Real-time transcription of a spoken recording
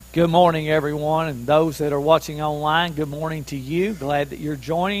Good morning, everyone, and those that are watching online, good morning to you. Glad that you're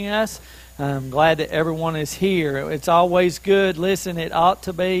joining us. I'm glad that everyone is here. It's always good. Listen, it ought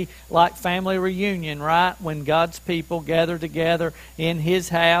to be like family reunion, right? When God's people gather together in His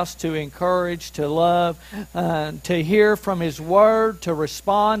house to encourage, to love, to hear from His Word, to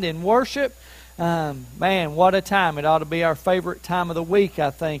respond in worship. Man, what a time. It ought to be our favorite time of the week,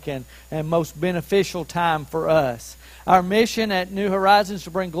 I think, and most beneficial time for us. Our mission at New Horizons is to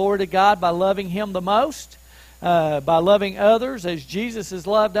bring glory to God by loving Him the most, by loving others as Jesus has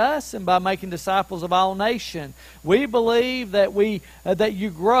loved us, and by making disciples of all nations. We believe that that you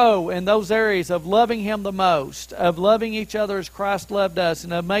grow in those areas of loving Him the most, of loving each other as Christ loved us,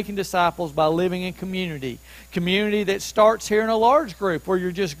 and of making disciples by living in community. Community that starts here in a large group where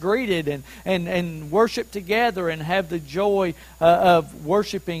you're just greeted and worship together and have the joy of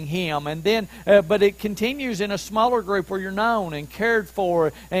worshiping Him. And then, but it continues in a smaller group where you're known and cared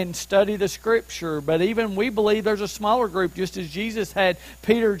for and study the Scripture. But even we believe there's a smaller group, just as Jesus had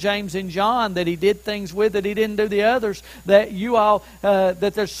Peter, James, and John that He did things with that He didn't do the others, that you all,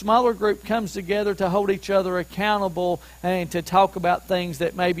 that their smaller group comes together to hold each other accountable and to talk about things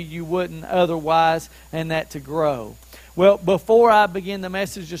that maybe you wouldn't otherwise, and that to grow. Well, before I begin the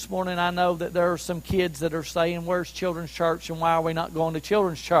message this morning, I know that there are some kids that are saying, where's children's church and why are we not going to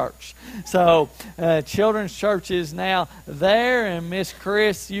children's church? So, children's church is now there, and Miss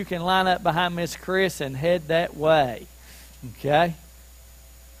Chris, you can line up behind Miss Chris and head that way. Okay?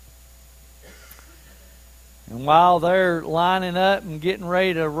 And while they're lining up and getting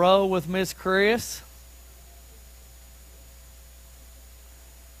ready to roll with Miss Chris,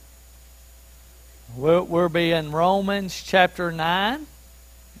 we'll be in Romans chapter 9.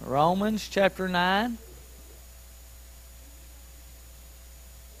 Romans chapter 9.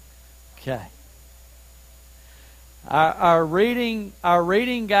 Okay. Our reading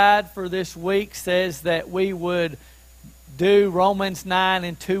guide for this week says that we would do Romans 9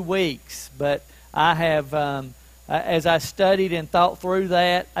 in 2 weeks. But I have, as I studied and thought through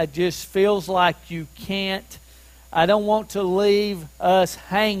that, it just feels like you can't. I don't want to leave us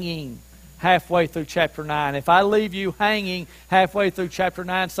hanging halfway through chapter 9. If I leave you hanging halfway through chapter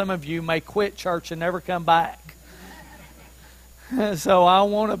 9, some of you may quit church and never come back. So I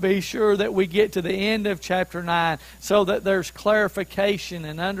want to be sure that we get to the end of chapter 9 so that there's clarification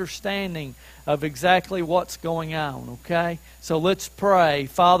and understanding of exactly what's going on, okay? So let's pray.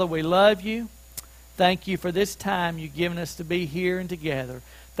 Father, we love You. Thank You for this time You've given us to be here and together.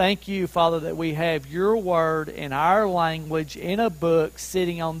 Thank You, Father, that we have Your Word in our language in a book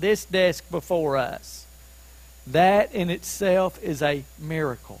sitting on this desk before us. That in itself is a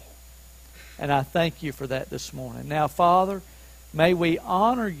miracle. And I thank You for that this morning. Now, Father, may we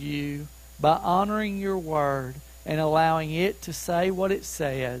honor You by honoring Your Word and allowing it to say what it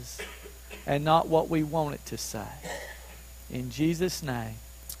says and not what we want it to say. In Jesus' name,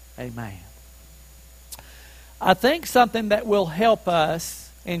 amen. I think something that will help us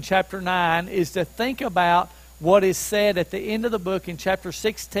in chapter 9 is to think about what is said at the end of the book in chapter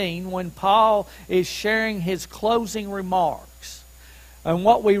 16 when Paul is sharing his closing remarks. And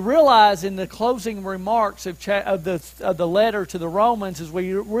what we realize in the closing remarks of the letter to the Romans is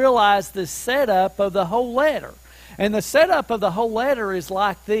we realize the setup of the whole letter. And the setup of the whole letter is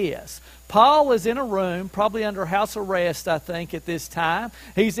like this. Paul is in a room, probably under house arrest, I think, at this time.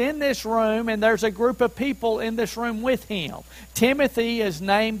 He's in this room, and there's a group of people in this room with him. Timothy is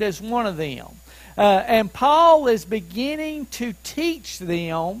named as one of them. And Paul is beginning to teach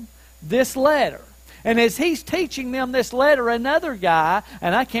them this letter. And as he's teaching them this letter, another guy,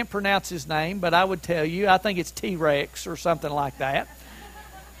 and I can't pronounce his name, but I would tell you, I think it's T-Rex or something like that.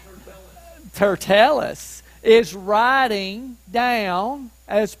 Tertullus is writing down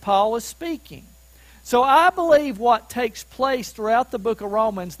as Paul is speaking. So I believe what takes place throughout the book of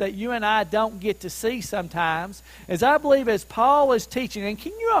Romans that you and I don't get to see sometimes is I believe as Paul is teaching, and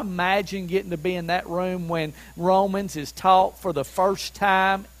can you imagine getting to be in that room when Romans is taught for the first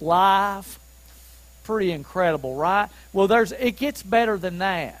time live? Pretty incredible, right? Well, it gets better than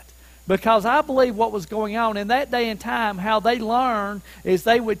that. Because I believe what was going on in that day and time, how they learned is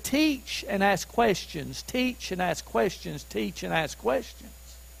they would teach and ask questions, teach and ask questions, teach and ask questions.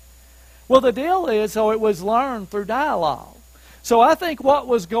 Well, the deal is, so it was learned through dialogue. So I think what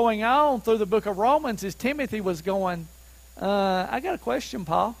was going on through the book of Romans is Timothy was going, I got a question,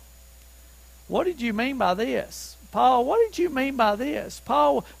 Paul. What did you mean by this? Paul, what did you mean by this?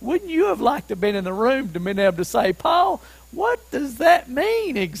 Paul, wouldn't you have liked to have been in the room to be able to say, Paul, what does that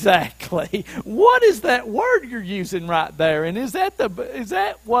mean exactly? What is that word you're using right there? And is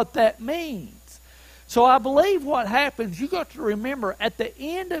that what that means? So I believe what happens, you got to remember, at the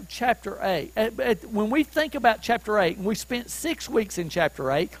end of chapter 8, when we think about chapter 8, and we spent 6 weeks in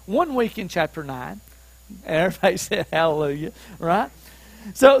chapter 8, 1 week in chapter 9, and everybody said hallelujah, right?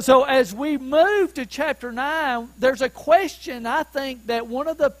 So as we move to chapter 9, there's a question I think that one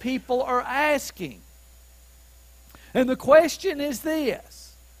of the people are asking. And the question is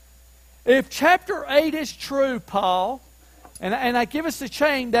this: if chapter 8 is true, Paul, and I give us the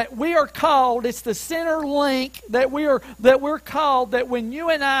chain that we are called, it's the center link that we're called, that when you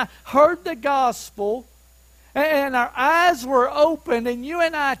and I heard the gospel and our eyes were opened and you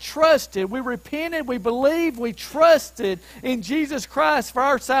and I trusted, we repented, we believed, we trusted in Jesus Christ for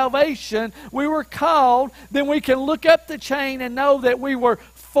our salvation, we were called, then we can look up the chain and know that we were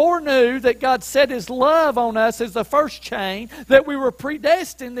foreknew, that God set His love on us as the first chain, that we were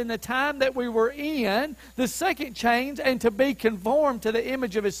predestined in the time that we were in, the second chain, and to be conformed to the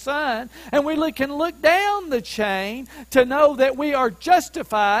image of His Son. And we can look down the chain to know that we are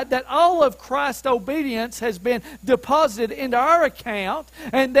justified, that all of Christ's obedience has been deposited into our account,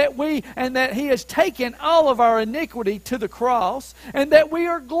 and that He has taken all of our iniquity to the cross, and that we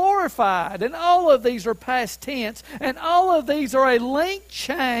are glorified. And all of these are past tense, and all of these are a linked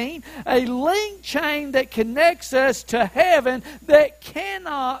chain, a link chain that connects us to heaven that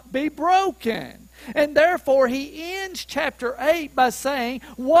cannot be broken. And therefore he ends chapter 8 by saying,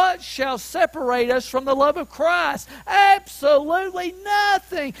 what shall separate us from the love of Christ? Absolutely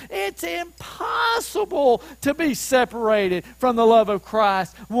nothing. It's impossible to be separated from the love of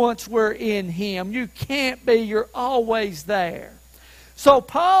Christ once we're in Him. You can't be. You're always there. So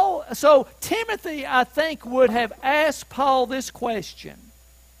Timothy, I think, would have asked Paul this question: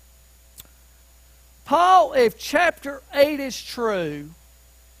 Paul, if chapter 8 is true,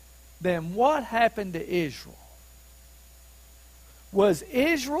 then what happened to Israel? Was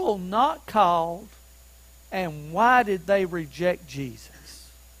Israel not called, and why did they reject Jesus?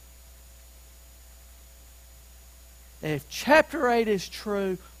 If chapter 8 is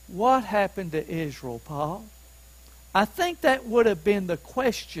true, what happened to Israel, Paul? I think that would have been the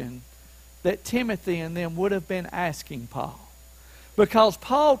question that Timothy and them would have been asking Paul. Because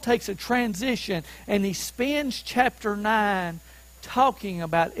Paul takes a transition and he spends chapter 9 talking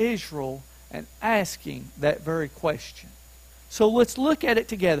about Israel and asking that very question. So let's look at it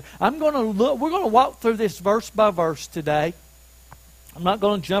together. We're going to walk through this verse by verse today. I'm not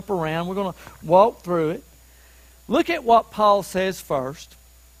going to jump around. We're going to walk through it. Look at what Paul says first.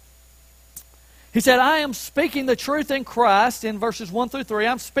 He said, I am speaking the truth in Christ, in verses 1 through 3.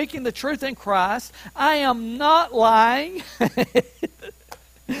 I'm speaking the truth in Christ. I am not lying.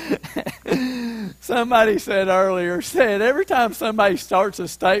 Somebody said earlier, every time somebody starts a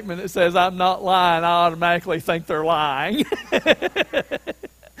statement that says, I'm not lying, I automatically think they're lying.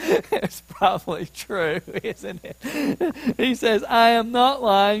 It's probably true, isn't it? He says, I am not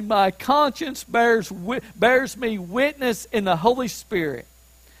lying. My conscience bears me witness in the Holy Spirit.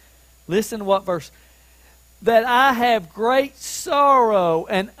 Listen to what verse. That I have great sorrow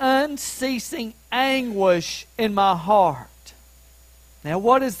and unceasing anguish in my heart. Now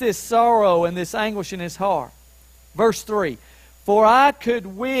what is this sorrow and this anguish in his heart? Verse 3. For I could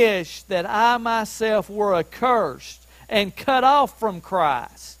wish that I myself were accursed and cut off from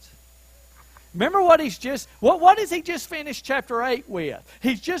Christ. Remember what does he just finish chapter 8 with?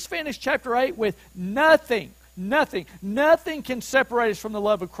 He's just finished chapter 8 with nothing can separate us from the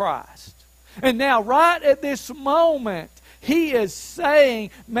love of Christ. And now, right at this moment, he is saying,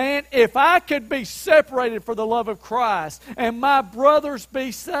 man, if I could be separated for the love of Christ and my brothers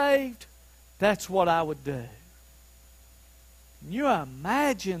be saved, that's what I would do. Can you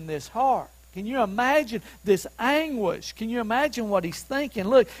imagine this heart? Can you imagine this anguish? Can you imagine what he's thinking?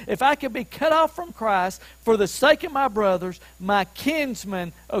 Look, if I could be cut off from Christ for the sake of my brothers, my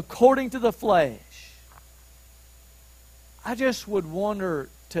kinsmen, according to the flesh. I just would wonder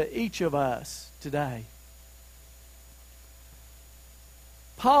to each of us today.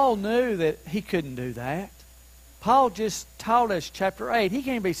 Paul knew that he couldn't do that. Paul just taught us chapter 8. He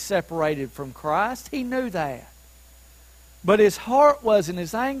can't be separated from Christ. He knew that. But his heart was and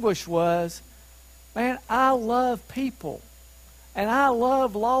his anguish was, man, I love people. And I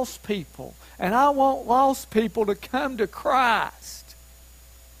love lost people. And I want lost people to come to Christ.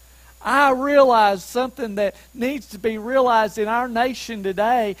 I realize something that needs to be realized in our nation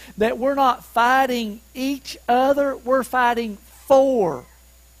today, that we're not fighting each other, we're fighting for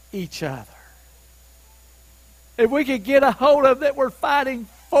each other. If we could get a hold of that, we're fighting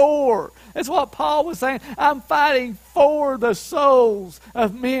for. That's what Paul was saying. I'm fighting for the souls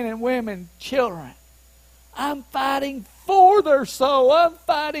of men and women, children. I'm fighting for their soul. I'm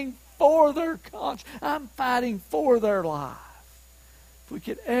fighting for their conscience. I'm fighting for their life. If we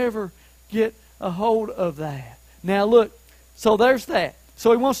could ever get a hold of that. Now look, so there's that. So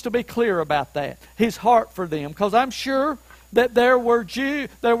he wants to be clear about that. His heart for them. Because I'm sure that there were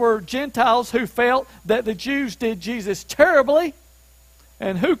Gentiles who felt that the Jews did Jesus terribly.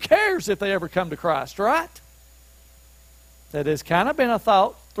 And who cares if they ever come to Christ, right? That has kind of been a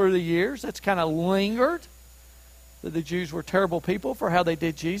thought through the years. That's kind of lingered. That the Jews were terrible people for how they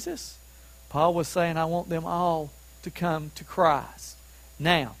did Jesus. Paul was saying, I want them all to come to Christ.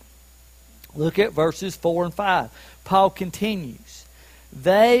 Now, look at verses 4 and 5. Paul continues.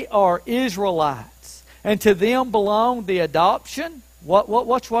 They are Israelites, and to them belong the adoption.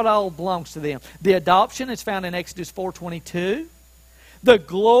 Watch what all belongs to them. The adoption is found in Exodus 4:22. The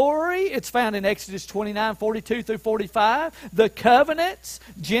glory, it's found in Exodus 29:42 through 45. The covenants,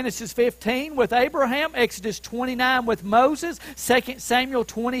 Genesis 15 with Abraham, Exodus 29 with Moses, 2 Samuel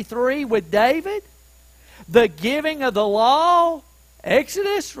 23 with David. The giving of the law,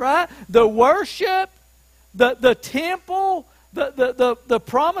 Exodus, right? The worship, the temple, the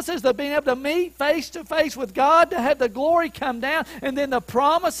promises of being able to meet face to face with God, to have the glory come down, and then the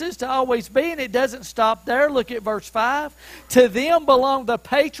promises to always be, and it doesn't stop there. Look at verse 5. To them belong the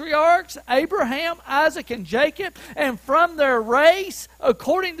patriarchs, Abraham, Isaac, and Jacob, and from their race,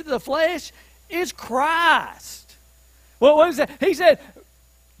 according to the flesh, is Christ. Well, what is that? He said,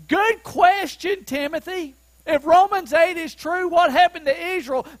 good question, Timothy. If Romans 8 is true, what happened to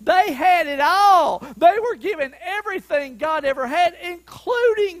Israel? They had it all. They were given everything God ever had,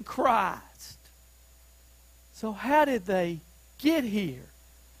 including Christ. So how did they get here?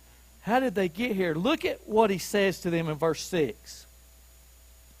 How did they get here? Look at what he says to them in verse 6.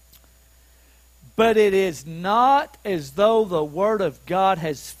 But it is not as though the word of God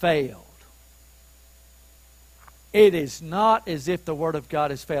has failed. It is not as if the word of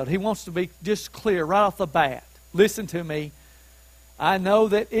God has failed. He wants to be just clear right off the bat. Listen to me. I know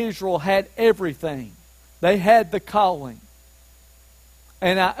that Israel had everything. They had the calling.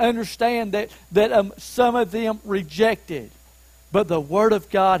 And I understand that some of them rejected. But the word of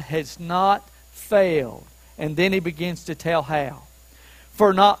God has not failed. And then he begins to tell how.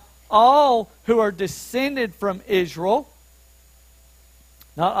 For not all who are descended from Israel,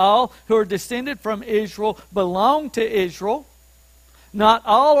 not all who are descended from Israel belong to Israel. Not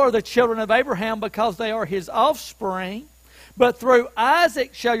all are the children of Abraham because they are his offspring. But through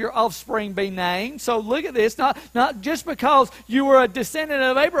Isaac shall your offspring be named. So look at this. Not just because you were a descendant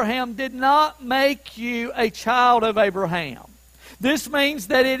of Abraham did not make you a child of Abraham. This means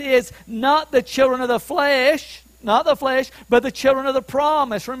that it is not the children of the flesh, not the flesh, but the children of the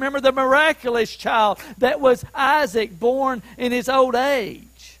promise. Remember the miraculous child that was Isaac, born in his old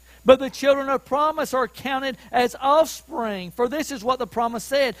age. But the children of promise are counted as offspring. For this is what the promise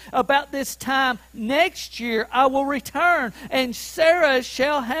said. About this time next year I will return, and Sarah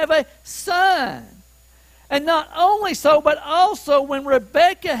shall have a son. And not only so, but also when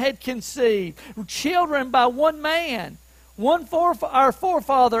Rebekah had conceived children by one man, our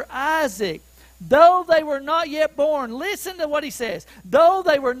forefather Isaac, though they were not yet born, listen to what he says, though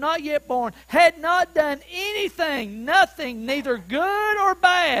they were not yet born, had not done anything, nothing, neither good or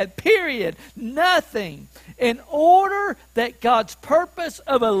bad, period, nothing, in order that God's purpose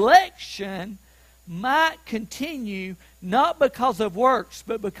of election might continue, not because of works,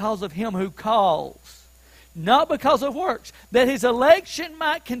 but because of him who calls. Not because of works. That his election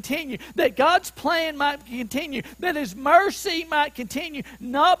might continue. That God's plan might continue. That his mercy might continue.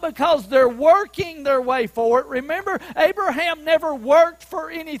 Not because they're working their way for it. Remember, Abraham never worked for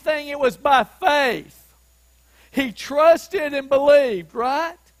anything. It was by faith. He trusted and believed,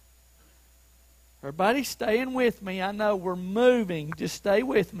 right? Everybody staying with me. I know we're moving. Just stay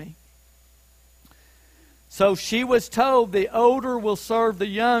with me. So she was told the older will serve the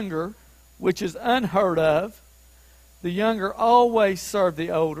younger, which is unheard of. The younger always serve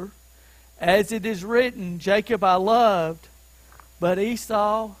the older. As it is written, Jacob I loved, but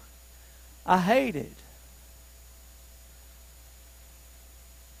Esau I hated.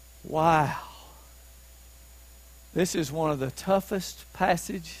 Wow. This is one of the toughest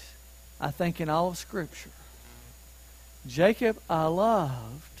passages, I think, in all of Scripture. Jacob I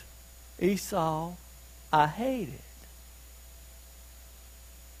loved, Esau I hated.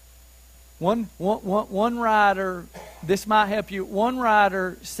 One writer, this might help you. One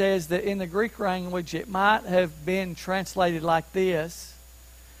writer says that in the Greek language it might have been translated like this: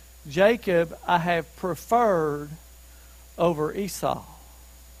 Jacob I have preferred over Esau.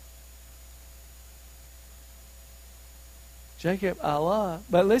 Jacob I love.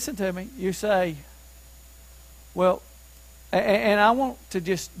 But listen to me. You say, well, And I want to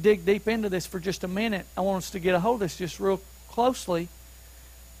just dig deep into this for just a minute. I want us to get a hold of this just real closely,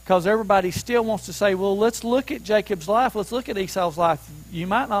 because everybody still wants to say, well, let's look at Jacob's life. Let's look at Esau's life. You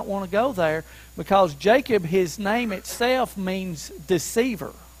might not want to go there, because Jacob, his name itself means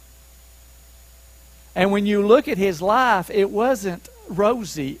deceiver. And when you look at his life, it wasn't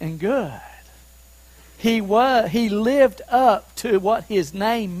rosy and good. He lived up to what his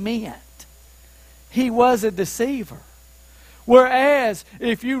name meant. He was a deceiver. Whereas,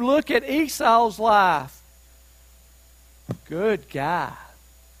 if you look at Esau's life, good guy,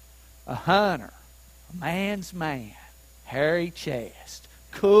 a hunter, a man's man, hairy chest,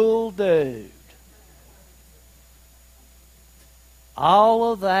 cool dude.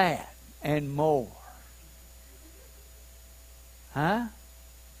 All of that and more. Huh?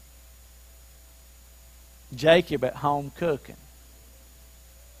 Jacob at home cooking.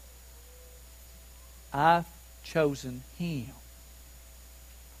 I've chosen him.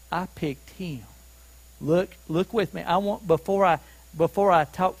 I picked him. Look with me. I want before I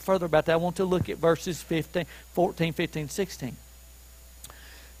talk further about that, I want to look at verses 14, 15, 16.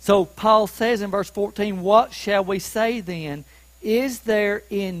 So Paul says in verse 14, what shall we say then? Is there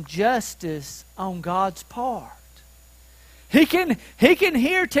injustice on God's part? He can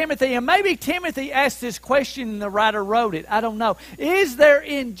hear Timothy, and maybe Timothy asked this question and the writer wrote it. I don't know. Is there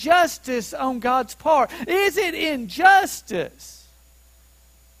injustice on God's part? Is it injustice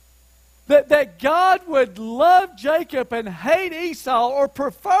that God would love Jacob and hate Esau, or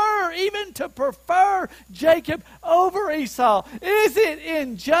even to prefer Jacob over Esau? Is it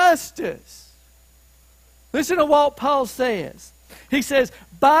injustice? Listen to what Paul says. He says,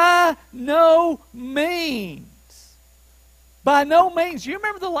 by no means. By no means. You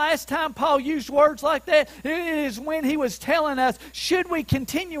remember the last time Paul used words like that? It is when he was telling us, should we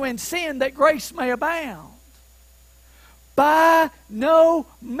continue in sin that grace may abound? By no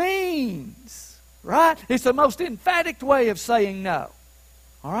means. Right? It's the most emphatic way of saying no.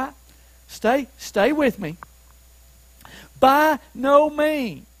 All right? Stay with me. By no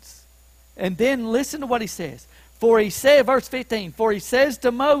means. And then listen to what he says. For he said, verse 15, for he says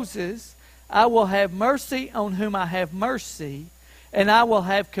to Moses, I will have mercy on whom I have mercy, and I will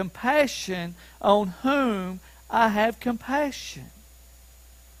have compassion on whom I have compassion.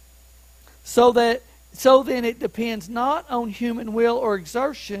 So then it depends not on human will or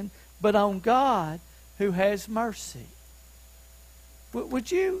exertion, but on God who has mercy.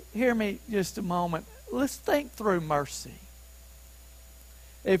 Would you hear me just a moment? Let's think through mercy.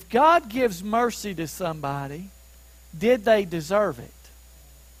 If God gives mercy to somebody, did they deserve it?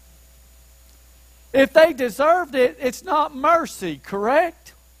 If they deserved it, it's not mercy,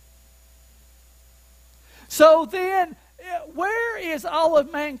 correct? So then, where is all of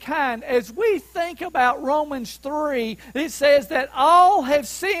mankind? As we think about Romans 3, it says that all have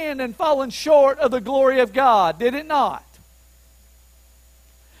sinned and fallen short of the glory of God, did it not?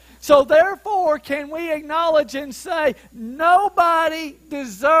 So therefore, can we acknowledge and say, nobody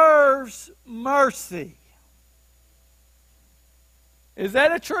deserves mercy? Is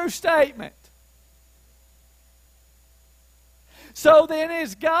that a true statement? So then,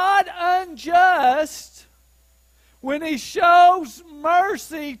 is God unjust when He shows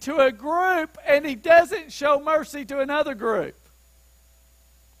mercy to a group and He doesn't show mercy to another group?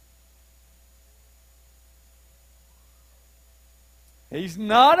 He's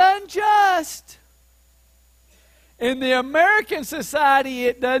not unjust. In the American society,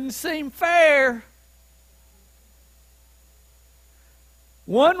 it doesn't seem fair.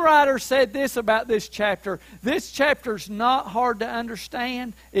 One writer said this about this chapter. This chapter's not hard to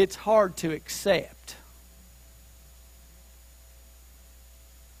understand. It's hard to accept.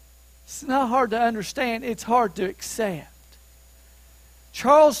 It's not hard to understand. It's hard to accept.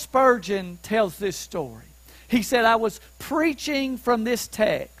 Charles Spurgeon tells this story. He said, I was preaching from this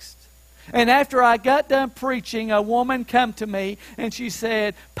text. And after I got done preaching, a woman come to me and she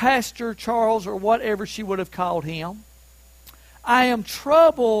said, Pastor Charles, or whatever she would have called him, I am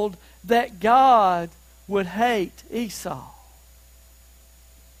troubled that God would hate Esau.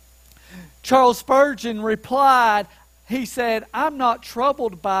 Charles Spurgeon replied, he said, I'm not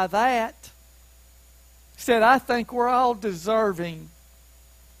troubled by that. He said, I think we're all deserving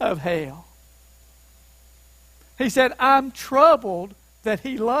of hell. He said, I'm troubled that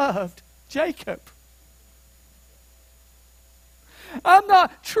he loved Jacob. I'm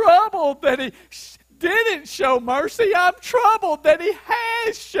not troubled that didn't show mercy. I'm troubled that He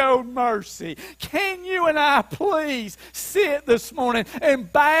has shown mercy. Can you and I please sit this morning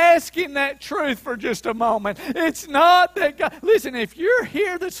and bask in that truth for just a moment? It's not that God... Listen, if you're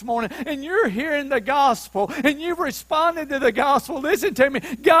here this morning and you're hearing the gospel and you've responded to the gospel, listen to me.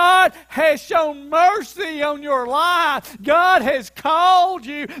 God has shown mercy on your life. God has called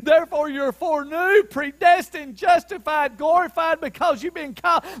you. Therefore, you're foreknew, predestined, justified, glorified because you've been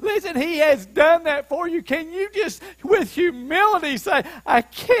called. Listen, He has done that for you. Can you just, with humility, say, I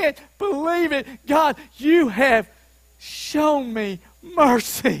can't believe it. God, you have shown me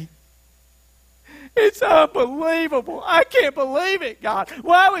mercy. It's unbelievable. I can't believe it, God.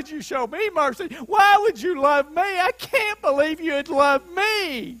 Why would you show me mercy? Why would you love me? I can't believe you would love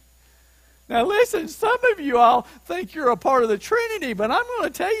me. Now listen, some of you all think you're a part of the Trinity, but I'm going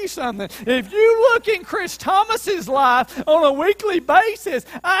to tell you something. If you look in Chris Thomas's life on a weekly basis,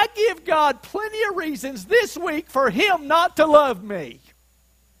 I give God plenty of reasons this week for Him not to love me.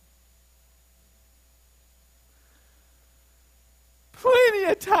 Plenty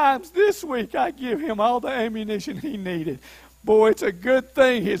of times this week I give Him all the ammunition He needed. Boy, it's a good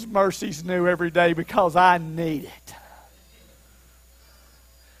thing His mercy's new every day because I need it.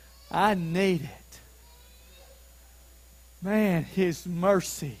 I need it. Man, His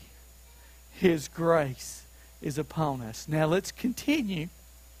mercy, His grace is upon us. Now let's continue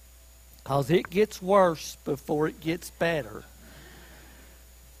because it gets worse before it gets better.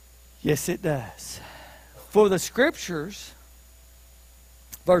 Yes, it does. For the Scriptures...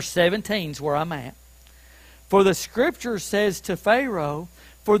 Verse 17 is where I'm at. For the Scripture says to Pharaoh,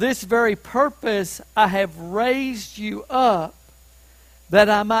 for this very purpose I have raised you up,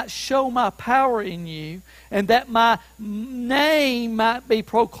 that I might show my power in you, and that my name might be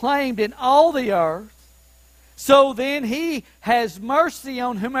proclaimed in all the earth. So then He has mercy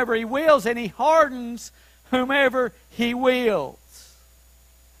on whomever He wills, and He hardens whomever He wills.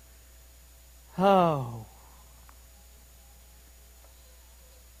 Oh.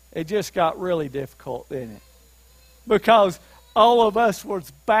 It just got really difficult, didn't it? Because all of us was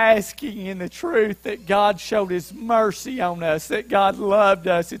basking in the truth that God showed His mercy on us, that God loved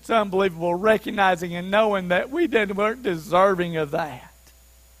us. It's unbelievable, recognizing and knowing that we weren't deserving of that.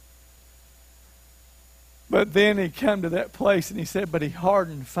 But then He come to that place and He said, but He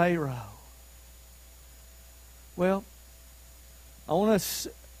hardened Pharaoh. Well, I want to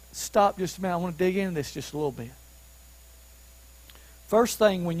stop just a minute. I want to dig into this just a little bit. First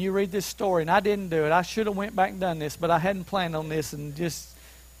thing, when you read this story, and I didn't do it, I should have went back and done this, but I hadn't planned on this, and just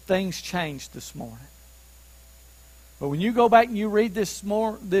things changed this morning. But when you go back and you read this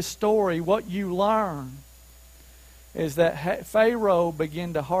story, what you learn is that Pharaoh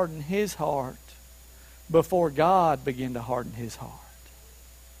began to harden his heart before God began to harden His heart.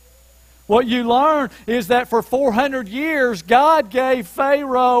 What you learn is that for 400 years, God gave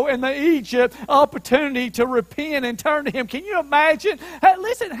Pharaoh and the Egypt opportunity to repent and turn to Him. Can you imagine? Hey,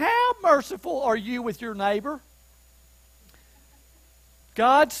 listen, how merciful are you with your neighbor?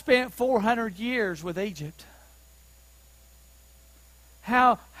 God spent 400 years with Egypt.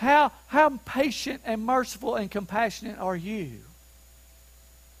 How patient and merciful and compassionate are you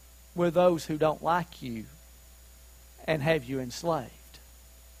with those who don't like you and have you enslaved?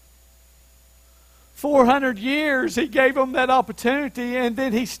 400 years He gave them that opportunity, and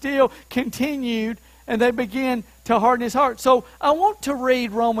then He still continued, and they began to harden His heart. So I want to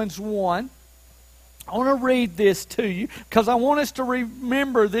read Romans 1. I want to read this to you because I want us to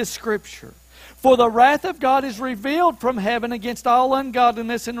remember this Scripture. For the wrath of God is revealed from heaven against all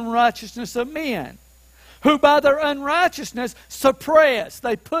ungodliness and unrighteousness of men, who by their unrighteousness suppress.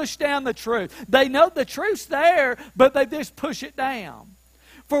 They push down the truth. They know the truth's there, but they just push it down.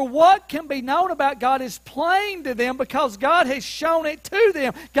 For what can be known about God is plain to them because God has shown it to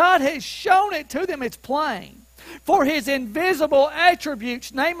them. God has shown it to them. It's plain. For His invisible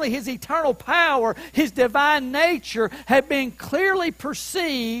attributes, namely His eternal power, His divine nature, have been clearly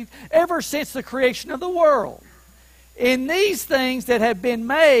perceived ever since the creation of the world. In these things that have been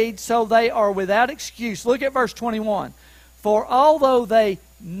made, so they are without excuse. Look at verse 21. For although they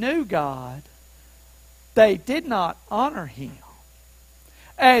knew God, they did not honor Him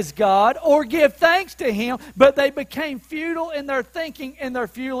as God or give thanks to Him, but they became futile in their thinking in their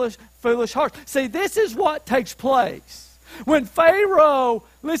foolish hearts. See, this is what takes place. When Pharaoh,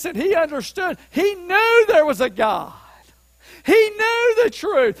 listen, he understood. He knew there was a God. He knew the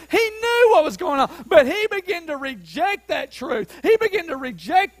truth. He knew what was going on. But he began to reject that truth. He began to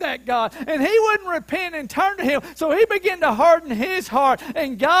reject that God. And he wouldn't repent and turn to Him. So he began to harden his heart.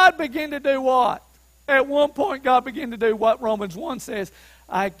 And God began to do what? At one point, God began to do what Romans 1 says.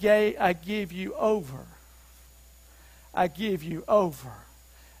 I give you over. I give you over.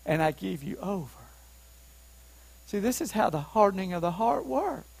 And I give you over. See, this is how the hardening of the heart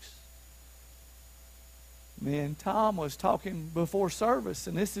works. Me and Tom was talking before service,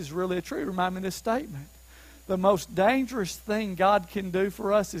 and this is really true. Remind me of this statement. The most dangerous thing God can do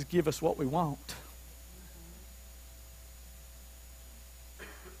for us is give us what we want.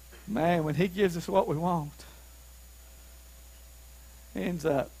 Man, when He gives us what we want, ends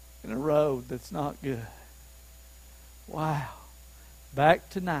up in a road that's not good. Wow. Back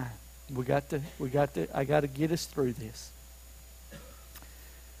to 9. I got to get us through this.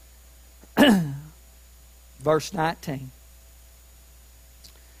 Verse 19.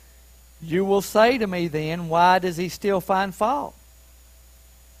 You will say to me then, why does he still find fault?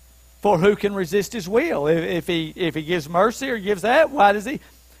 For who can resist his will? If he gives mercy or gives that, why does he?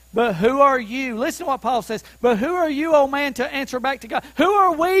 But who are you? Listen to what Paul says. But who are you, O man, to answer back to God? Who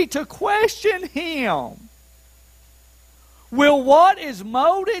are we to question Him? Will what is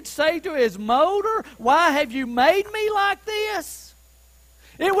molded say to his molder, why have you made me like this?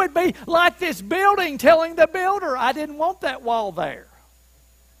 It would be like this building telling the builder, I didn't want that wall there.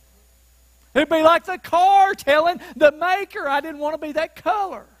 It'd be like the car telling the maker, I didn't want to be that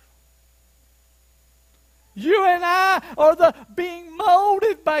color. You and I are being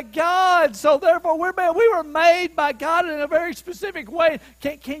molded by God, so therefore we were made by God in a very specific way.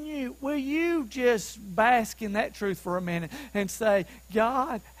 Will you just bask in that truth for a minute and say,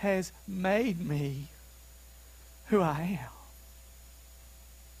 God has made me who I am?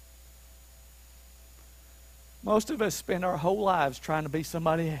 Most of us spend our whole lives trying to be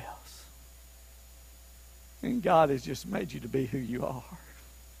somebody else. And God has just made you to be who you are.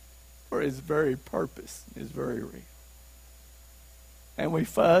 For His very purpose is very real. And we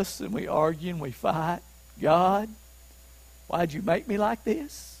fuss and we argue and we fight. God, why'd you make me like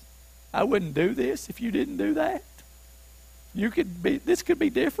this? I wouldn't do this if you didn't do that. This could be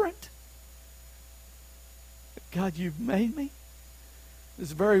different. God, you've made me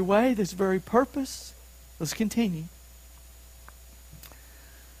this very way, this very purpose. Let's continue.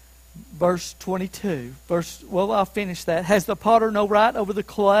 Verse 22. I'll finish that. Has the potter no right over the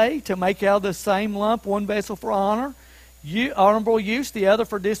clay to make out of the same lump one vessel for honorable use, the other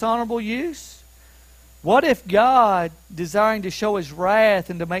for dishonorable use? What if God, desiring to show His wrath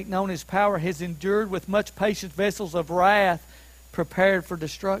and to make known His power, has endured with much patience vessels of wrath prepared for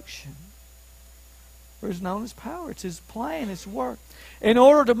destruction? For His known His power. It's His plan, His work. In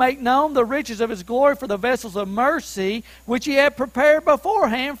order to make known the riches of His glory for the vessels of mercy, which He had prepared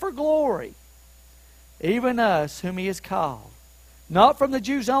beforehand for glory. Even us, whom He has called. Not from the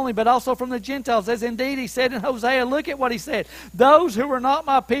Jews only, but also from the Gentiles. As indeed He said in Hosea, look at what He said. Those who were not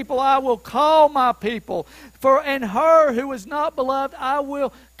my people, I will call my people. And her who was not beloved, I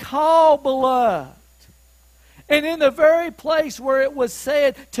will call beloved. And in the very place where it was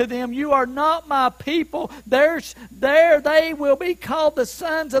said to them, you are not my people, there they will be called the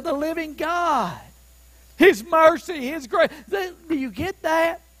sons of the living God. His mercy, His grace. Do you get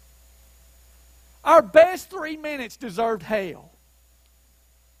that? Our best 3 minutes deserved hell.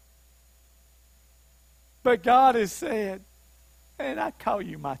 But God has said, and I call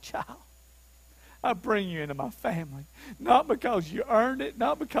you my child. I bring you into my family. Not because you earned it,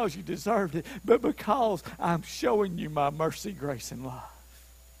 not because you deserved it, but because I'm showing you my mercy, grace, and love.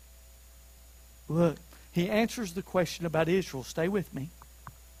 Look, He answers the question about Israel. Stay with me.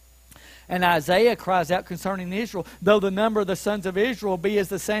 And Isaiah cries out concerning Israel, though the number of the sons of Israel be as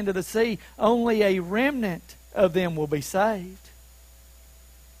the sand of the sea, only a remnant of them will be saved.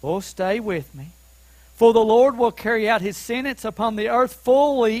 Oh, stay with me. For the Lord will carry out His sentence upon the earth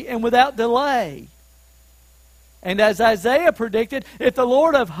fully and without delay. And as Isaiah predicted, if the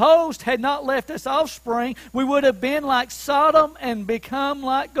Lord of hosts had not left us offspring, we would have been like Sodom and become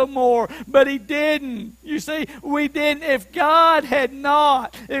like Gomorrah. But He didn't. You see, we didn't. If God had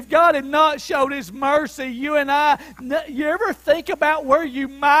not showed His mercy, you and I, you ever think about where you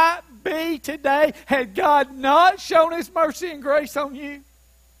might be today had God not shown His mercy and grace on you?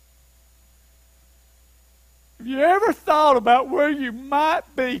 Have you ever thought about where you might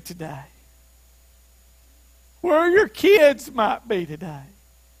be today? Where your kids might be today?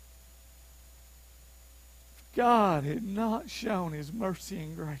 God had not shown His mercy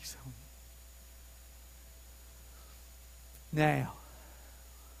and grace on you. Now,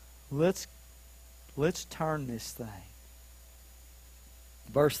 let's turn this thing.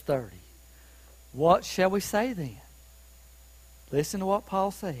 Verse 30. What shall we say then? Listen to what Paul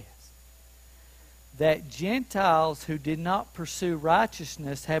says. That Gentiles who did not pursue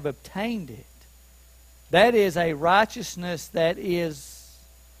righteousness have obtained it. That is a righteousness that is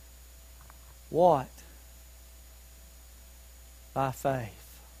What? By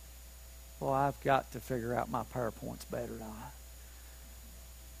faith. Well, I've got to figure out my PowerPoints better, don't I?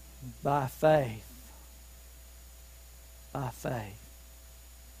 By faith. By faith.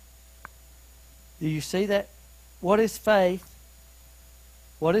 Do you see that? What is faith?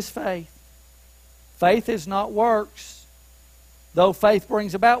 What is faith? Faith is not works, though faith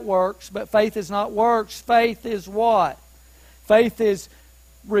brings about works, but faith is not works. Faith is what? Faith is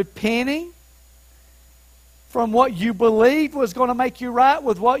repenting from what you believed was going to make you right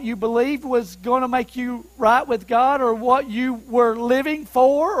with what you believed was going to make you right with God, or what you were living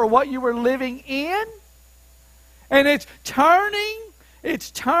for, or what you were living in. And it's turning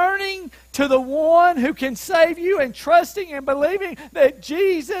to the one who can save you, and trusting and believing that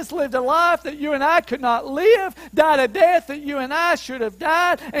Jesus lived a life that you and I could not live, died a death that you and I should have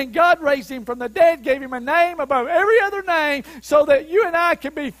died, and God raised Him from the dead, gave Him a name above every other name, so that you and I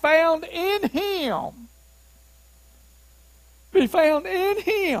can be found in Him. Be found in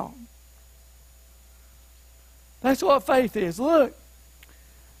Him. That's what faith is. Look.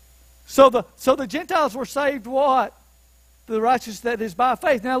 So the Gentiles were saved what? The righteousness that is by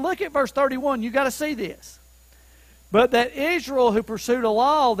faith. Now look at verse 31. You've got to see this. But that Israel, who pursued a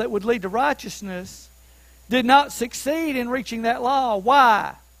law that would lead to righteousness, did not succeed in reaching that law.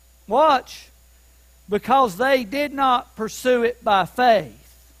 Why? Watch. Because they did not pursue it by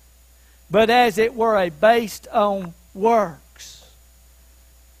faith, but as it were based on works.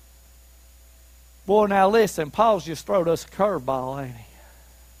 Boy, now listen, Paul's just thrown us a curveball, ain't he?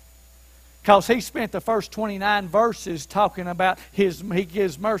 Because he spent the first 29 verses talking about he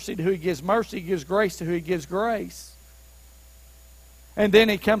gives mercy to who he gives mercy, he gives grace to who he gives grace. And then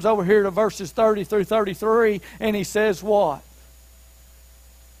he comes over here to verses 30 through 33, and he says what?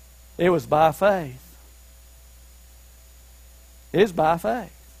 It was by faith. It's by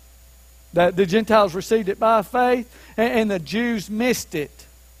faith. The Gentiles received it by faith, and the Jews missed it,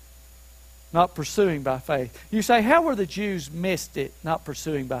 not pursuing by faith. You say, how were the Jews missed it, not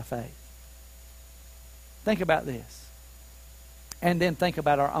pursuing by faith? Think about this. And then think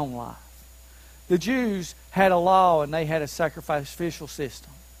about our own life. The Jews had a law and they had a sacrificial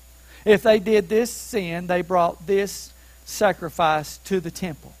system. If they did this sin, they brought this sacrifice to the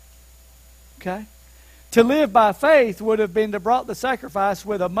temple. Okay? To live by faith would have been to brought the sacrifice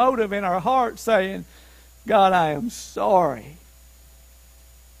with a motive in our heart saying, God, I am sorry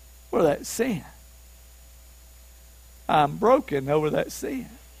for that sin. I'm broken over that sin.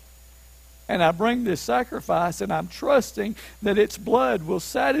 And I bring this sacrifice, and I'm trusting that its blood will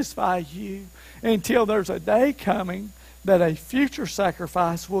satisfy you until there's a day coming that a future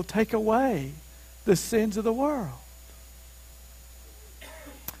sacrifice will take away the sins of the world.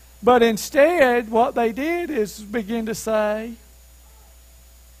 But instead, what they did is begin to say,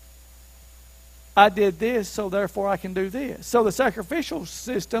 I did this, so therefore I can do this. So the sacrificial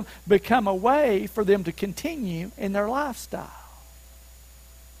system become a way for them to continue in their lifestyle.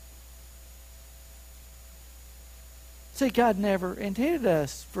 See, God never intended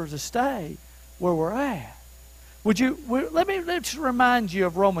us for to stay where we're at. Let's remind you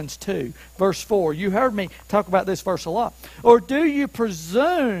of Romans 2, verse 4. You heard me talk about this verse a lot. Or do you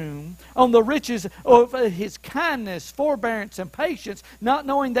presume on the riches of His kindness, forbearance, and patience, not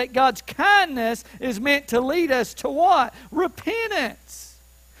knowing that God's kindness is meant to lead us to what? Repentance.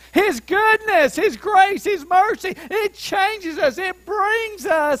 His goodness, His grace, His mercy, it changes us. It brings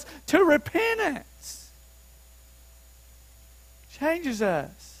us to repentance. Changes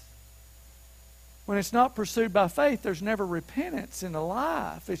us. When it's not pursued by faith, there's never repentance in the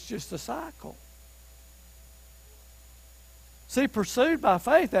life. It's just a cycle. See, pursued by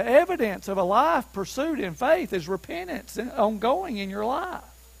faith, the evidence of a life pursued in faith is repentance ongoing in your life.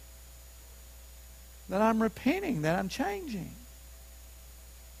 That I'm repenting, that I'm changing.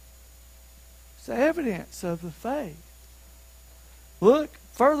 It's the evidence of the faith. Look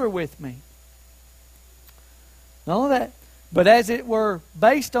further with me. Not only that, but as it were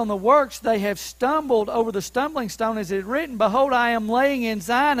based on the works, they have stumbled over the stumbling stone, as it is written, Behold, I am laying in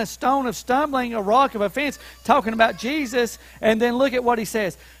Zion a stone of stumbling, a rock of offense, talking about Jesus. And then look at what he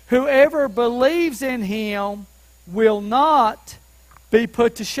says. Whoever believes in Him will not be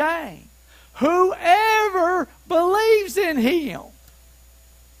put to shame. Whoever believes in Him.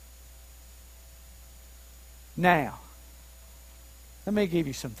 Now, let me give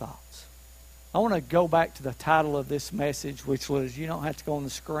you some thoughts. I want to go back to the title of this message, which was, you don't have to go on the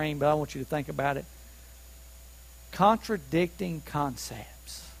screen, but I want you to think about it. Contradicting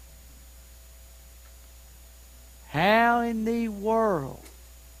concepts. How in the world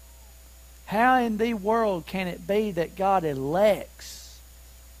can it be that God elects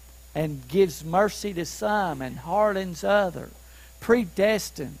and gives mercy to some and hardens others,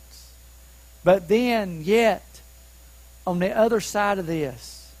 predestines. But then, yet, on the other side of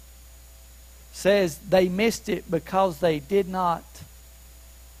this, says they missed it because they did not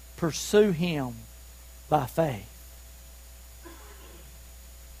pursue Him by faith.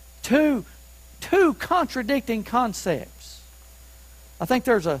 Two contradicting concepts. I think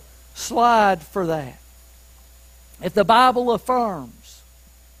there's a slide for that. If the Bible affirms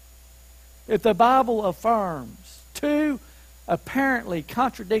two apparently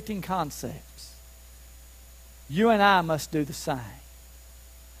contradicting concepts, you and I must do the same.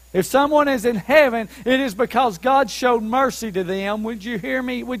 If someone is in heaven, it is because God showed mercy to them. Would you hear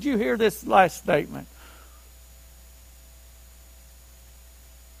me? Would you hear this last statement?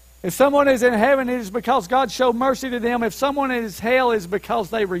 If someone is in heaven, it is because God showed mercy to them. If someone is in hell, it is because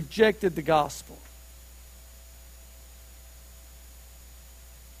they rejected the gospel.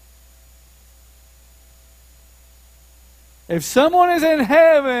 If someone is in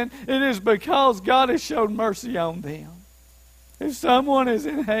heaven, it is because God has shown mercy on them. If someone is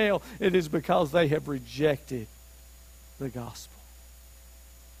in hell, it is because they have rejected the gospel.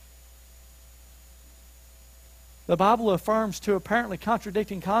 The Bible affirms two apparently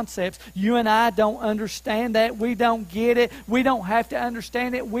contradicting concepts. You and I don't understand that. We don't get it. We don't have to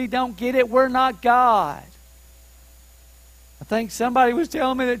understand it. We don't get it. We're not God. I think somebody was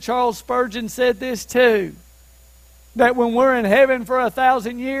telling me that Charles Spurgeon said this too. That when we're in heaven for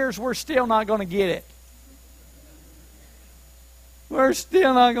 1,000 years, we're still not going to get it. We're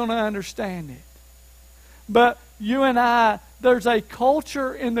still not going to understand it. But you and I, there's a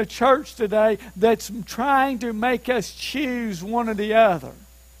culture in the church today that's trying to make us choose one or the other.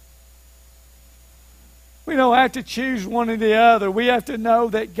 We don't have to choose one or the other. We have to know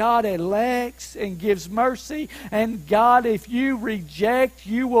that God elects and gives mercy. And God, if you reject,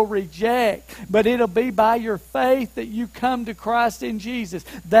 you will reject. But it'll be by your faith that you come to Christ in Jesus.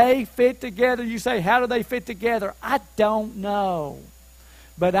 They fit together. You say, how do they fit together? I don't know.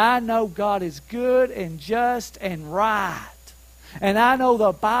 But I know God is good and just and right. And I know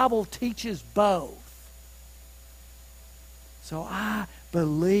the Bible teaches both. So I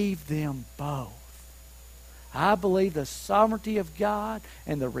believe them both. I believe the sovereignty of God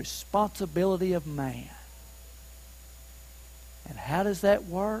and the responsibility of man. And how does that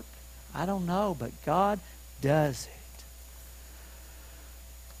work? I don't know, but God does it.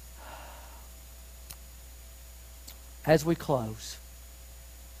 As we close,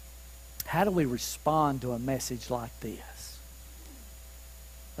 how do we respond to a message like this?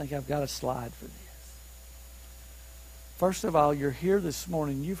 I think I've got a slide for this. First of all, you're here this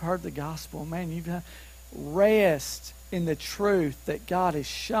morning. You've heard the gospel. Man, you've done. Rest in the truth that God has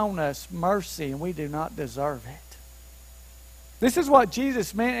shown us mercy and we do not deserve it. This is what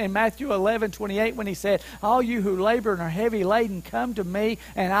Jesus meant in Matthew 11:28 when He said, all you who labor and are heavy laden, come to me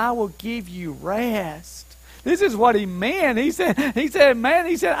and I will give you rest. This is what He meant. He said,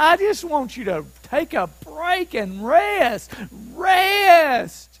 I just want you to take a break and rest.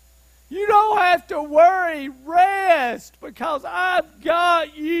 Rest. You don't have to worry. Rest because I've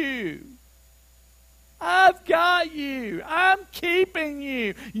got you. I've got you. I'm keeping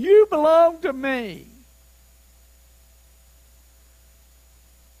you. You belong to me.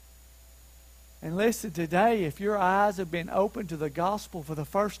 And listen, today, if your eyes have been opened to the gospel for the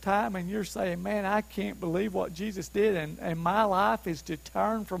first time and you're saying, man, I can't believe what Jesus did, and my life is to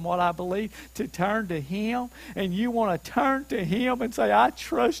turn from what I believe to turn to Him, and you want to turn to Him and say, I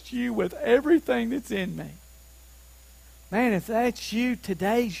trust you with everything that's in me. Man, if that's you,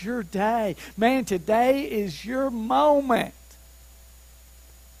 today's your day. Man, today is your moment.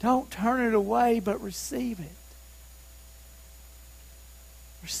 Don't turn it away, but receive it.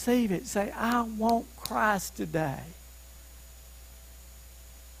 Receive it. Say, I want Christ today.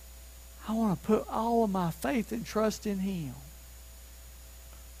 I want to put all of my faith and trust in Him.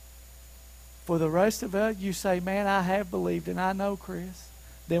 For the rest of us, you say, man, I have believed and I know, Chris.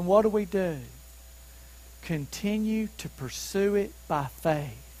 Then what do? Continue to pursue it by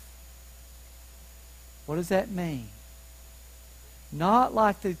faith. What does that mean? Not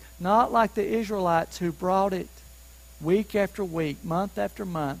like the Israelites who brought it week after week, month after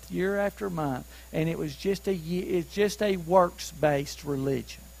month, year after month, and it's just a works-based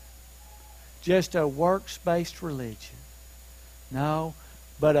religion. Just a works-based religion. No,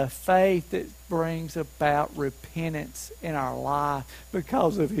 but a faith that brings about repentance in our life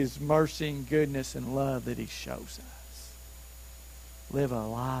because of His mercy and goodness and love that He shows us. Live a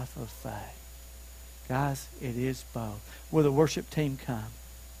life of faith. Guys, it is both. Will the worship team come?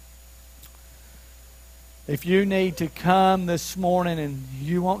 If you need to come this morning and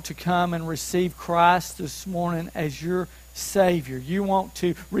you want to come and receive Christ this morning as your Savior, you want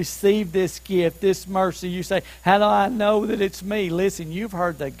to receive this gift, this mercy, you say, how do I know that it's me? Listen, you've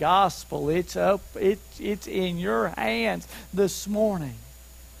heard the gospel. It's in your hands this morning.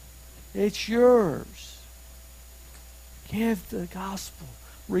 It's yours. Give the gospel.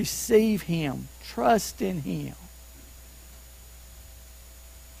 Receive Him. Trust in Him.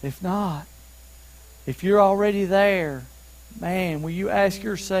 If not, if you're already there, man, will you ask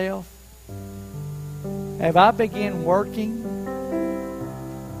yourself, have I begun working?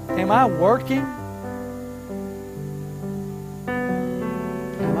 Am I working?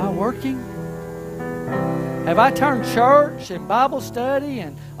 Am I working? Have I turned church and Bible study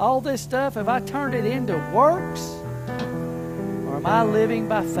and all this stuff, have I turned it into works? Or am I living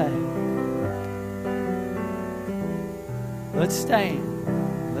by faith? Let's stand.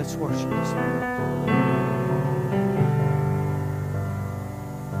 Let's worship this morning.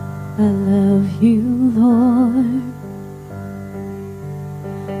 I love you, Lord.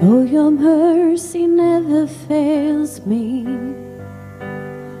 Oh, your mercy never fails me.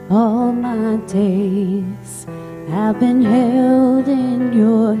 All my days I've been held in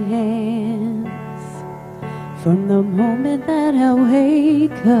your hands. From the moment that I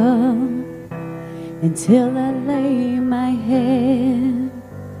wake up until I lay my head,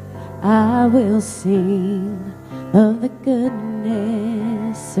 I will sing of the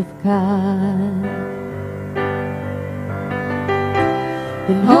goodness of God.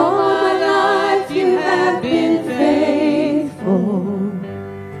 And all my life you have been faithful.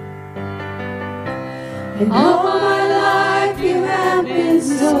 And all my life you have been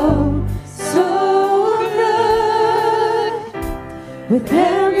so, so good. With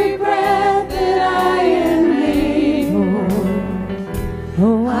every breath that I am able,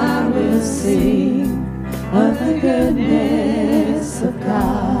 oh, I will sing of the goodness of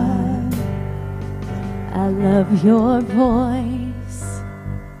God. I love your voice.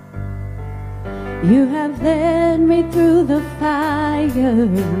 You have led me through the fire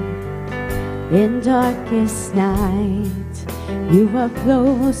in darkest night. You are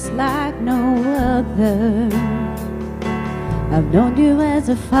close like no other. I've known you as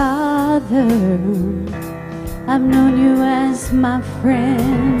a father. I've known you as my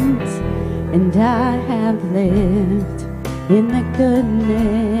friend. And I have lived in the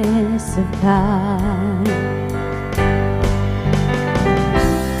goodness of God.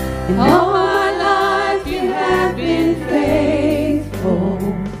 And all my life you have been faithful.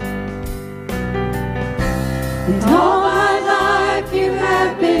 And all my life you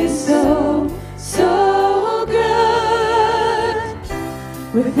have been so, so good.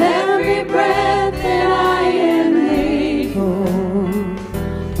 With every breath that I am able,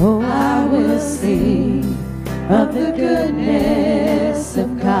 oh, I will sing of the goodness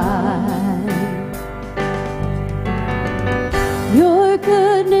of God. Your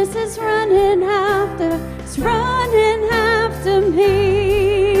goodness is running after, it's running after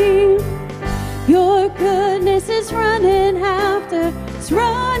me. Your goodness is running after, it's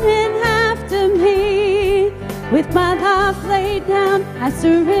running after me. With my life laid down, I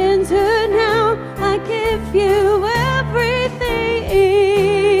surrender now. I give you everything.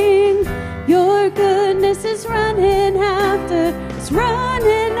 Your goodness is running after, it's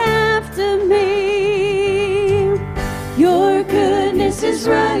running after me. Your goodness is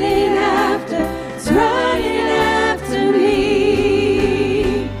running after, it's running after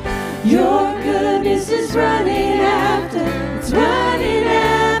me. Your goodness is running after, it's running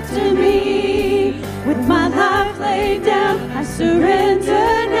after me. With my life laid down, I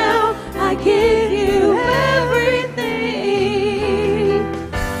surrender now. I give you everything.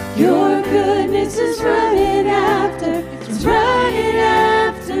 Your goodness is running after, it's running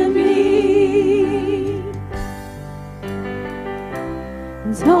after me.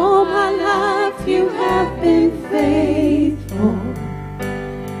 And all my life you have been faithful.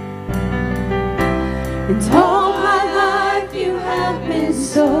 And all my life you have been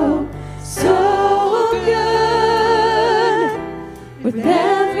so, so good. With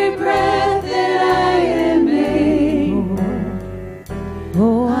every breath that I am able,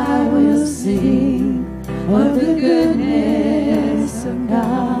 oh, I will sing of the goodness of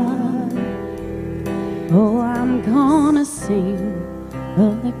God. Oh, I'm gonna sing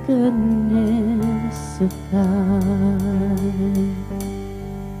of the goodness of God.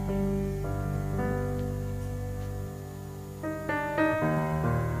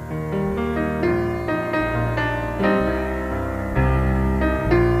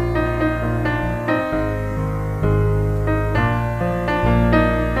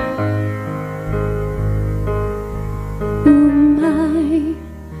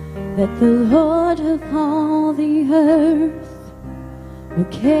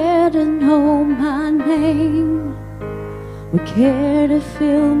 would care to know my name, would care to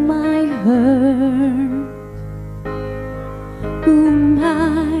feel my hurt. Who am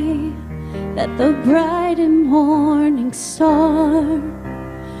I that the bright and morning star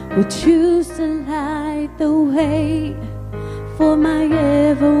would choose to light the way for my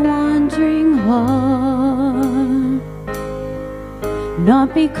ever-wandering heart?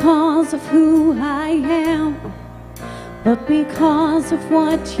 Not because of who I am, but because of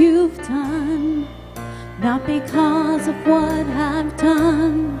what you've done. Not because of what I've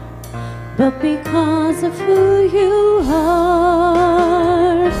done, but because of who you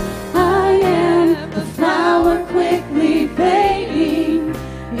are. I am a flower quickly fading,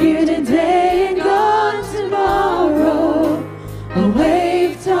 here today and gone tomorrow, a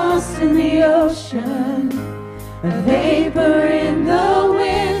wave tossed in the ocean, a vapor in the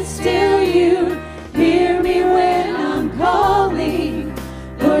wind. Still you hear me when I'm calling,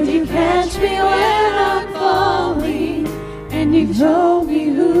 Lord, you catch me when I'm falling, and you told me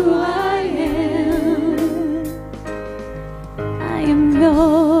who I am. I am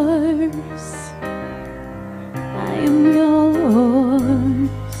yours, I am yours.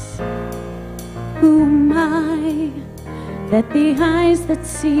 Who am I that the eyes that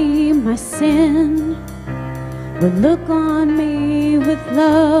see my sin would look on me with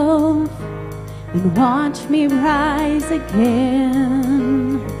love and watch me rise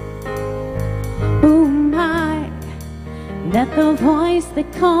again? Who am I that the voice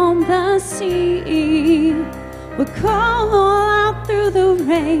that calmed the sea would call out through the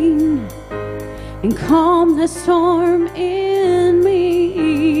rain and calm the storm in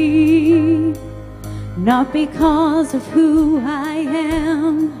me? Not because of who I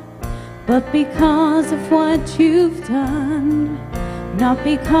am, but because of what you've done. Not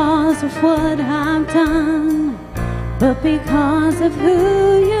because of what I've done, but because of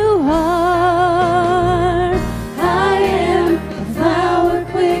who you are. I am a flower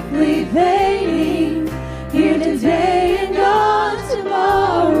quickly fading, here today and gone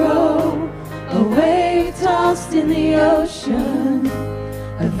tomorrow, a wave tossed in the ocean,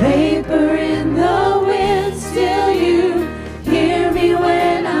 a vapor in the wind. Still you hear me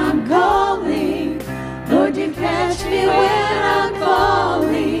when I'm calling, Lord, you catch me when I'm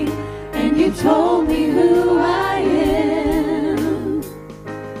falling, and you told me who I am.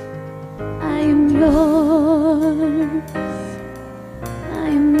 I am yours, I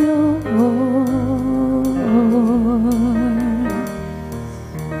am yours.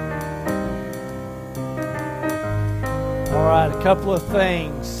 All right, a couple of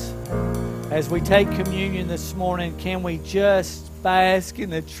things. As we take communion this morning, can we just bask in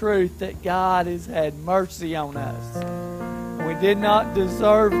the truth that God has had mercy on us? We did not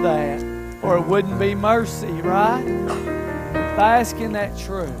deserve that, or it wouldn't be mercy, right? Bask in that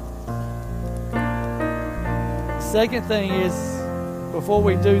truth. Second thing is, before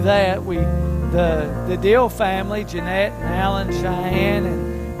we do that, the Deal family, Jeanette and Alan, Cheyenne,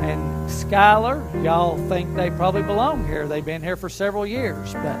 and Skylar, y'all think they probably belong here. They've been here for several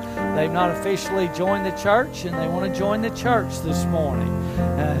years, but they've not officially joined the church, and they want to join the church this morning.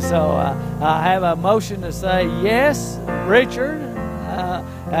 So I have a motion to say yes, Richard,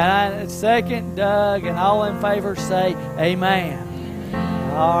 and second, Doug, and all in favor say amen.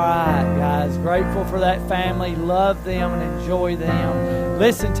 All right, guys, grateful for that family. Love them and enjoy them.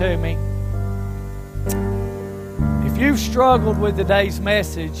 Listen to me. If you've struggled with today's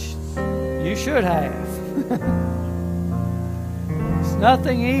message, you should have. There's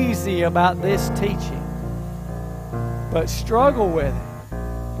nothing easy about this teaching, but struggle with it.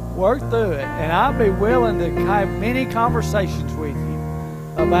 Work through it, and I'll be willing to have many conversations with you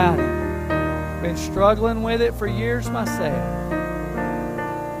about it. Been struggling with it for years myself.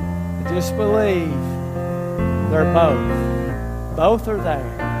 I just believe they're both. Both are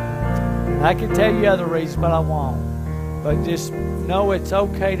there. I can tell you other reasons, but I won't. But just know it's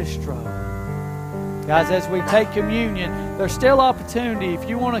okay to struggle. Guys, as we take communion, there's still opportunity. If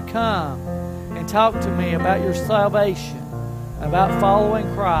you want to come and talk to me about your salvation, about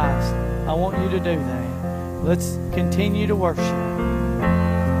following Christ, I want you to do that. Let's continue to worship.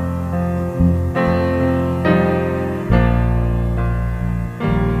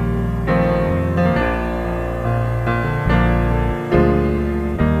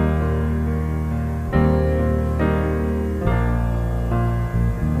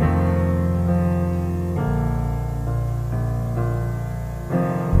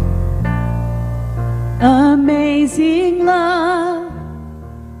 Amazing love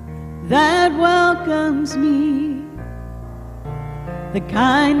that welcomes me, the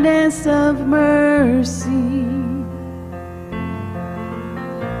kindness of mercy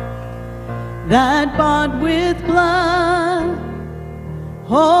that bought with blood,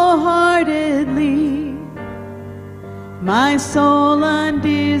 wholeheartedly, my soul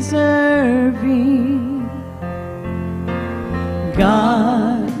undeserving.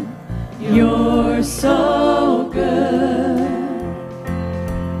 God, you're so good.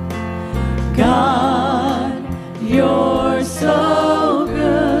 God, you're so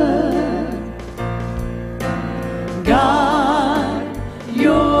good. God,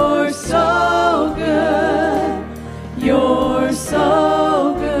 you're so good. You're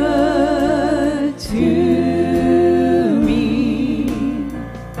so good to me.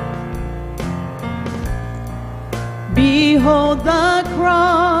 Behold the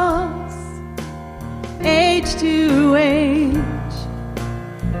cross, age to age,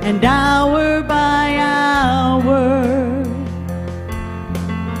 and hour by hour,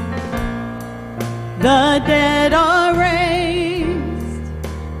 the dead are raised,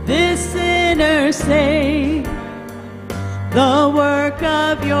 this sinner saved, the work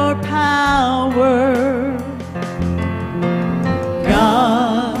of your power.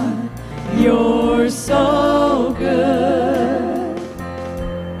 God, you're so good.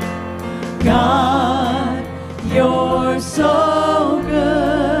 God, you're so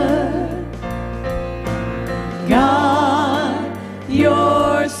good. God,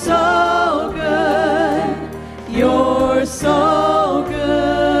 you're so good. You're so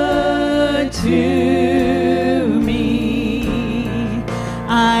good to me.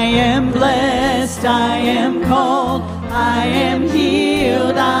 I am blessed, I am called, I am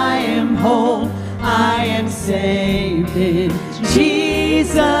healed, I am whole, I am saved in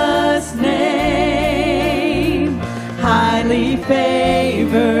Jesus' name. Highly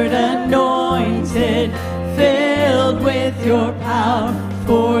favored, anointed, filled with your power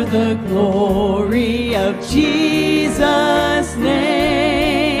for the glory of Jesus'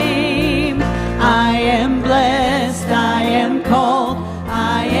 name. I am blessed, I am called,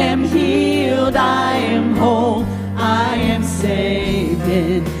 I am healed, I am whole, I am saved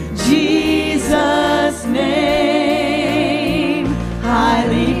in Jesus' name.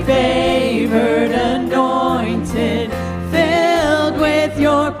 Highly favored, anointed, filled with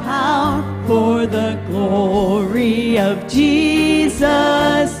your power for the glory of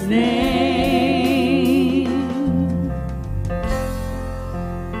Jesus' name.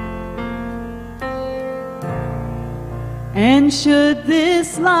 And should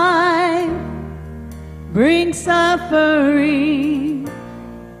this life bring suffering,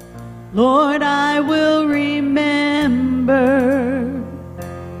 Lord, I will remember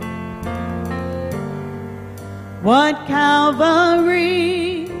what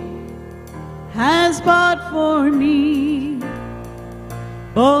Calvary has bought for me,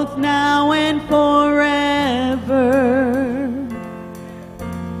 both now and forever.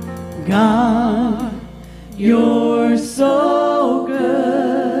 God, you're so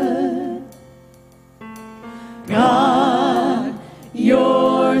good. God,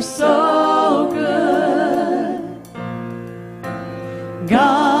 you're so good.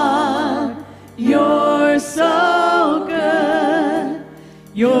 God, you're so good.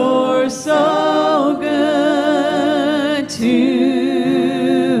 You're so good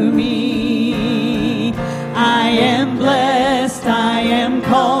to me. I am blessed, I am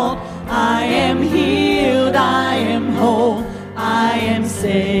called, I am healed, I am whole, I am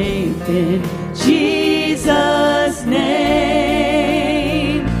saved in Jesus'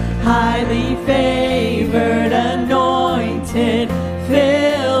 name. Highly favored, anointed,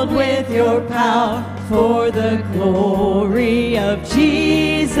 filled with your power for the glory of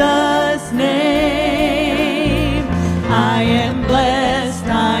Jesus' name. I am blessed,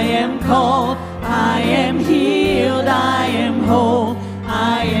 I am called, I am healed, I am whole,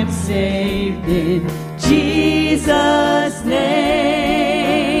 I am saved in Jesus'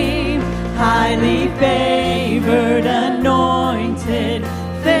 name. Highly favored, anointed,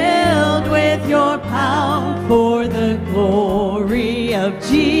 filled with your power for the glory of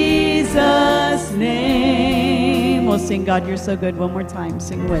Jesus' name. We'll sing God, You're So Good one more time.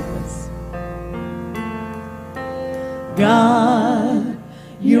 Sing with us. God,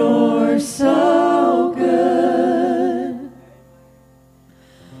 You're so good.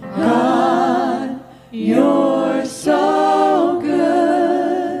 God, You're so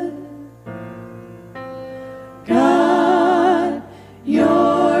good. God,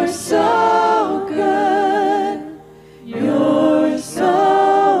 You're so good. You're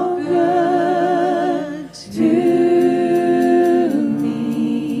so good to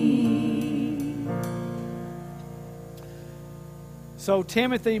me. So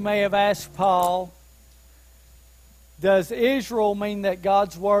Timothy may have asked Paul, does Israel mean that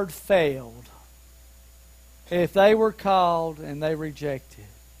God's word failed? if they were called and they rejected?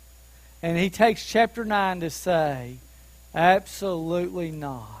 And he takes chapter 9 to say, absolutely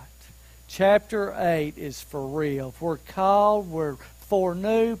not. Chapter 8 is for real. If we're called, we're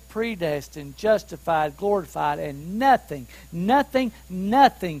foreknew, predestined, justified, glorified, and nothing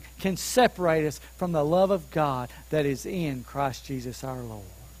can separate us from the love of God that is in Christ Jesus our Lord.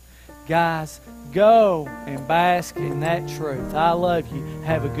 Guys, go and bask in that truth. I love you.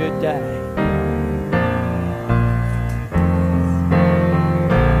 Have a good day.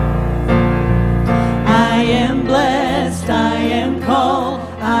 I am blessed, I am called,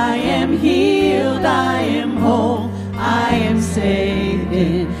 I am healed, I am whole, I am saved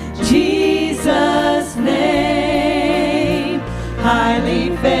in Jesus' name.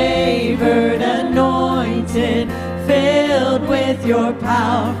 Highly favored, anointed, filled with your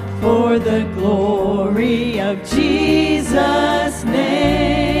power for the glory of Jesus'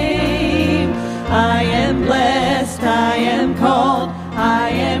 name. I am blessed, I am called, I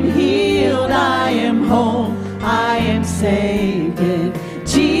am healed, I am whole, I am saved in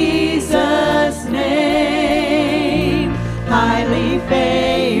Jesus' name. Highly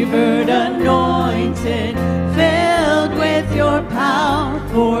favored, anointed, filled with your power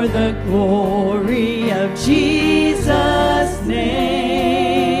for the glory of Jesus' name.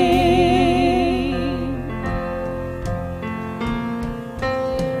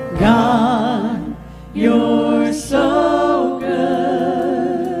 God, you're so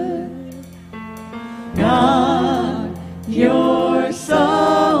good. God, you're so